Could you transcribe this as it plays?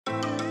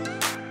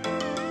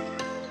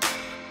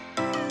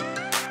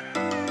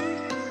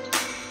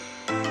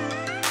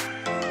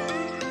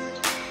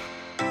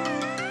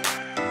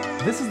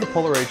This is the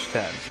Polar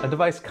H10, a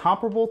device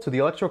comparable to the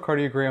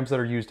electrocardiograms that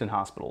are used in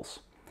hospitals.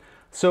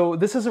 So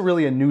this isn't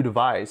really a new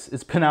device.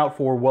 It's been out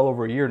for well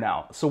over a year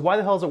now. So why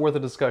the hell is it worth a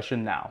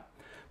discussion now?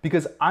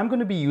 Because I'm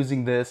going to be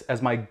using this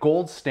as my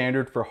gold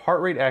standard for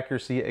heart rate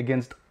accuracy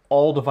against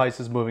all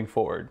devices moving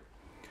forward.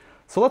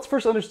 So let's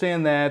first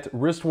understand that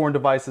wrist-worn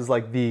devices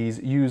like these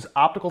use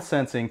optical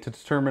sensing to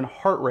determine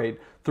heart rate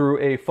through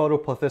a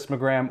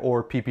photoplethysmogram,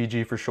 or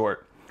PPG for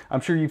short. I'm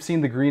sure you've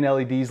seen the green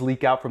LEDs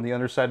leak out from the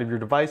underside of your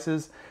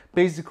devices.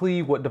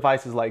 Basically, what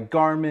devices like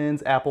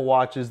Garmin's, Apple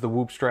Watches, the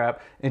Whoop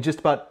strap, and just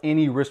about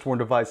any wrist-worn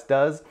device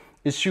does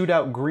is shoot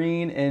out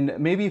green, and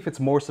maybe if it's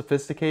more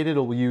sophisticated,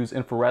 it'll use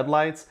infrared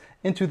lights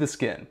into the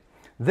skin.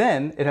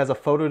 Then it has a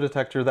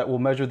photodetector that will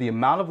measure the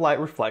amount of light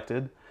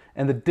reflected,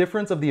 and the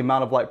difference of the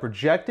amount of light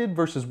projected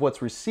versus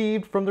what's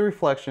received from the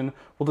reflection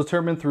will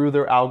determine through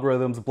their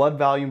algorithms blood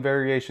volume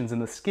variations in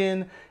the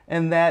skin,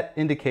 and that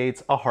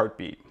indicates a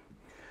heartbeat.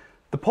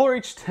 The Polar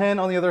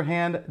H10, on the other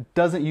hand,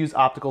 doesn't use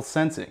optical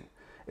sensing.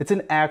 It's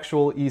an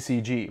actual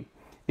ECG.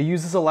 It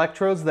uses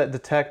electrodes that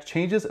detect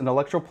changes in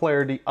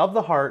electropolarity of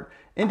the heart,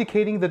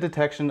 indicating the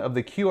detection of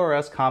the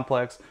QRS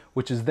complex,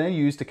 which is then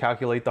used to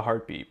calculate the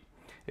heartbeat.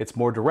 It's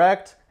more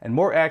direct and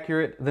more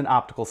accurate than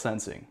optical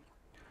sensing.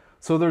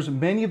 So there's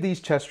many of these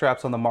chest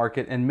straps on the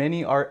market, and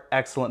many are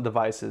excellent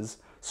devices.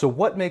 So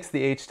what makes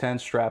the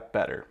H10 strap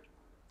better?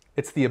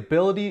 It's the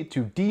ability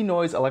to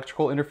denoise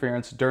electrical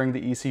interference during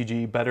the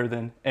ECG better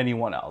than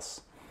anyone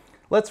else.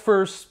 Let's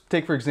first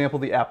take, for example,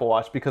 the Apple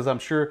Watch, because I'm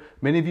sure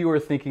many of you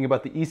are thinking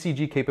about the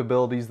ECG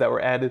capabilities that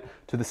were added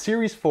to the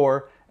Series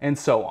 4 and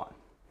so on.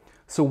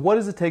 So what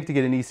does it take to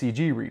get an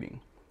ECG reading?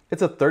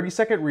 It's a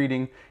 30-second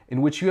reading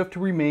in which you have to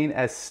remain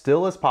as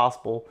still as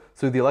possible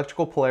so the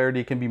electrical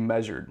polarity can be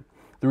measured.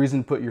 The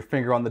reason to put your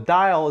finger on the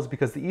dial is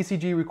because the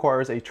ECG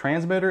requires a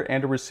transmitter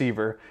and a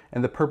receiver,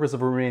 and the purpose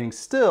of remaining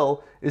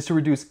still is to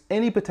reduce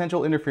any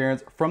potential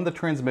interference from the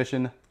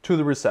transmission to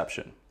the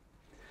reception.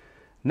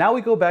 Now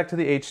we go back to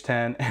the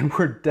H10, and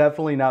we're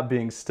definitely not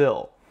being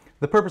still.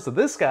 The purpose of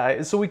this guy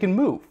is so we can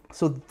move.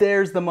 So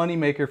there's the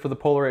moneymaker for the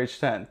Polar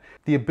H10,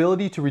 the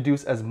ability to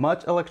reduce as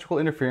much electrical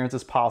interference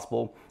as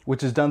possible,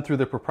 which is done through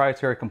the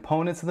proprietary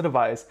components of the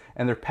device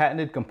and their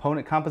patented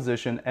component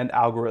composition and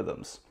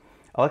algorithms.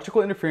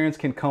 Electrical interference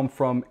can come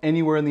from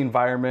anywhere in the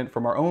environment,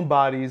 from our own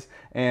bodies,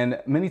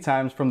 and many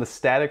times from the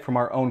static from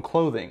our own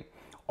clothing,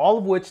 all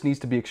of which needs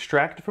to be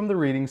extracted from the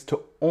readings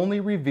to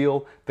only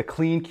reveal the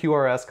clean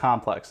QRS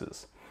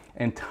complexes.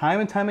 And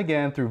time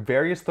again, through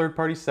various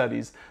third-party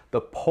studies,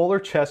 the Polar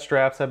chest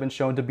straps have been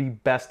shown to be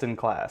best in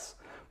class.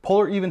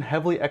 Polar even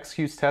heavily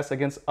executes tests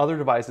against other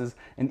devices,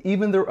 and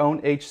even their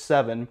own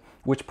H7,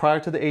 which prior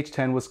to the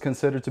H10 was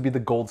considered to be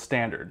the gold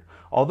standard.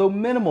 Although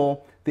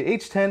minimal, the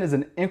H10 is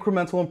an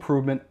incremental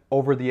improvement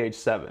over the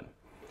H7.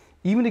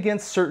 Even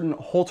against certain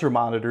Holter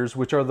monitors,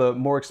 which are the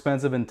more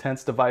expensive,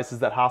 intense devices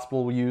that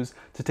hospitals will use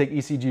to take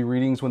ECG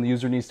readings when the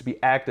user needs to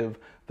be active,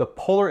 the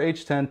Polar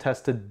H10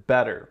 tested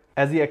better,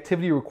 as the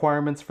activity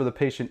requirements for the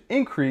patient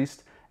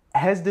increased,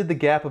 as did the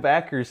gap of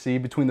accuracy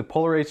between the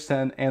Polar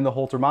H10 and the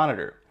Holter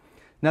monitor.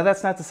 Now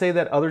that's not to say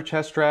that other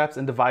chest straps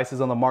and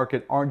devices on the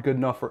market aren't good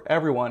enough for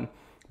everyone,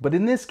 but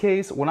in this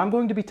case, when I'm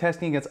going to be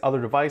testing against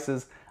other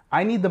devices,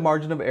 I need the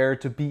margin of error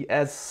to be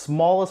as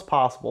small as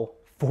possible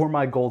for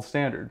my gold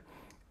standard.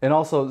 And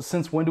also,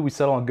 since when do we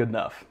settle on good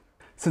enough?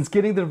 Since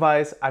getting the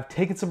device, I've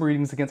taken some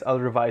readings against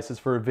other devices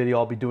for a video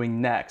I'll be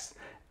doing next.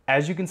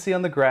 As you can see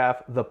on the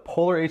graph, the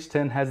Polar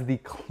H10 has the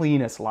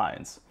cleanest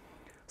lines.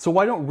 So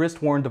why don't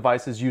wrist-worn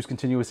devices use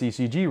continuous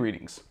ECG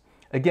readings?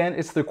 Again,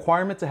 it's the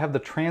requirement to have the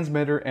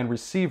transmitter and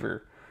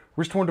receiver.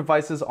 Wrist-worn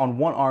devices on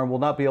one arm will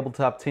not be able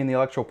to obtain the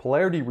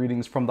electropolarity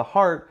readings from the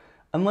heart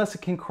unless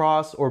it can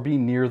cross or be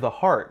near the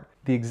heart.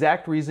 The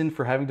exact reason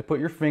for having to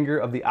put your finger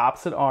of the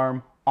opposite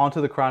arm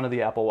onto the crown of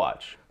the Apple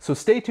Watch. So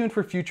stay tuned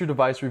for future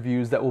device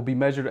reviews that will be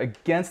measured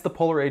against the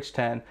Polar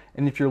H10,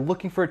 and if you're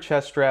looking for a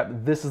chest strap,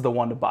 this is the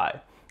one to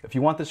buy. If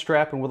you want this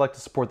strap and would like to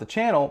support the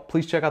channel,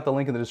 please check out the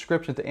link in the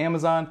description to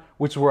Amazon,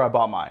 which is where I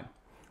bought mine.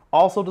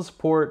 Also to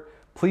support,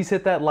 please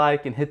hit that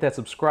like and hit that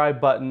subscribe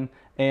button,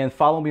 and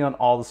follow me on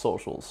all the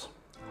socials.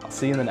 I'll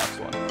see you in the next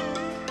one.